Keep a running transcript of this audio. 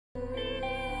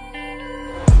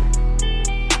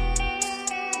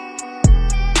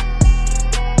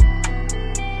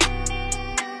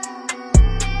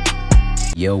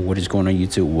Yo, what is going on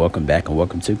YouTube? Welcome back and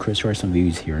welcome to Chris Wrestling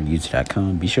Views here on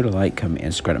YouTube.com. Be sure to like, comment,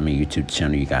 and subscribe to my YouTube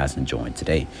channel you guys enjoying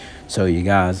today. So you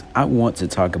guys, I want to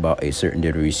talk about a certain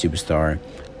WWE superstar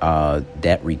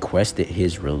that requested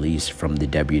his release from the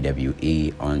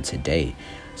WWE on today.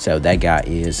 So that guy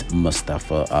is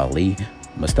Mustafa Ali.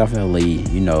 Mustafa Ali,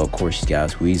 you know, of course,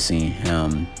 guys, we've seen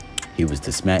him. He was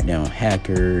the SmackDown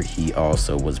hacker. He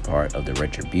also was part of the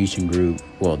Retribution group.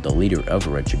 Well, the leader of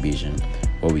Retribution.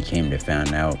 What we came to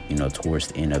find out, you know, towards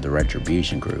the end of the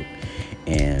Retribution group.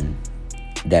 And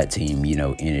that team, you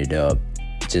know, ended up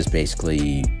just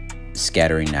basically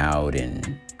scattering out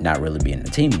and not really being a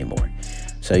team anymore.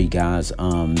 So you guys,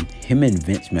 him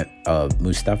and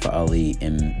Mustafa Ali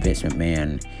and Vince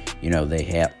McMahon, you know, they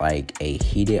had like a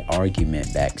heated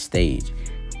argument backstage.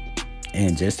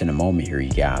 And just in a moment here, you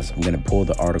guys, I'm going to pull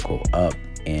the article up.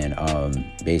 And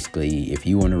basically, if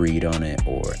you want to read on it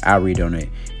or I read on it,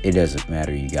 it doesn't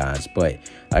matter, you guys. But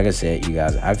like I said, you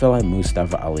guys, I feel like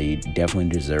Mustafa Ali definitely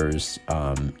deserves,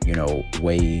 you know,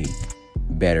 way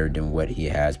better than what he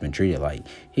has been treated like.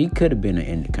 He could have been an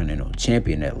Intercontinental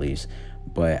Champion at least,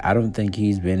 but I don't think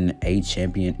he's been a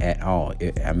champion at all.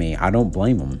 I mean, I don't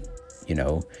blame him. You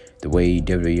know, the way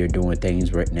WWE are doing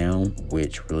things right now,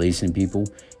 which releasing people,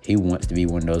 he wants to be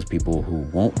one of those people who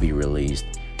won't be released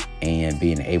and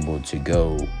being able to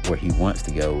go where he wants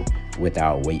to go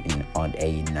without waiting on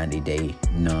a 90-day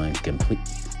non-complete,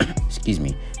 excuse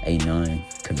me, a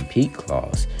non-compete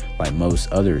clause like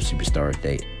most other superstars.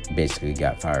 They basically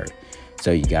got fired.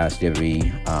 So you guys,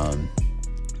 WWE,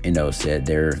 you know, said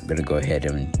they're gonna go ahead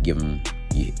and give him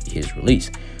his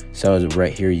release. So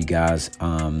right here, you guys,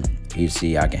 you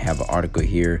see I can have an article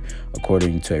here.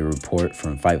 According to a report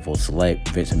from Fightful Select,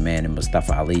 Vince McMahon and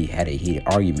Mustafa Ali had a heated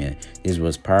argument. This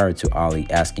was prior to Ali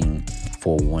asking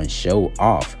for one show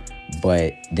off.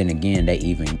 But then again, they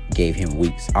even gave him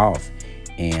weeks off.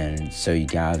 And so you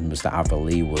guys, Mustafa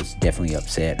Ali was definitely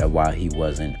upset while he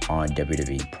wasn't on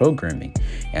WWE programming.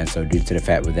 And so due to the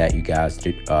fact with that, you guys,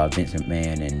 Vince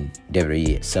McMahon and WWE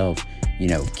itself, you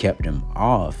know, kept him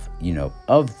off, you know,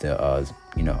 of the,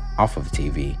 you know, off of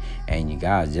TV. And you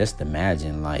guys, just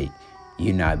imagine, like,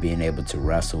 you not being able to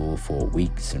wrestle for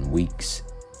weeks and weeks.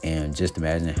 And just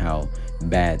imagine how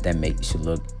bad that makes you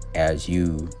look as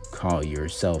you call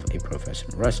yourself a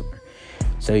professional wrestler.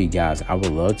 So you guys, I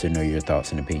would love to know your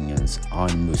thoughts and opinions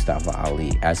on Mustafa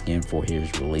Ali asking for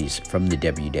his release from the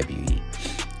WWE.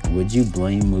 Would you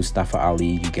blame Mustafa Ali,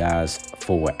 you guys,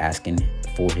 for asking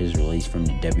for his release from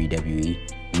the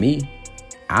WWE? Me,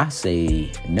 I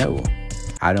say no.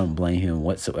 I don't blame him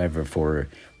whatsoever for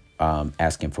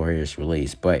asking for his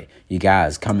release. But you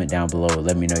guys, comment down below.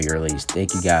 Let me know your release.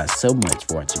 Thank you guys so much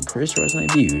for watching Chris Wrestling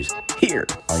Views here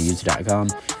on YouTube.com.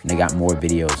 And I got more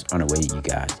videos on the way, you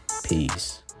guys.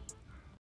 Peace.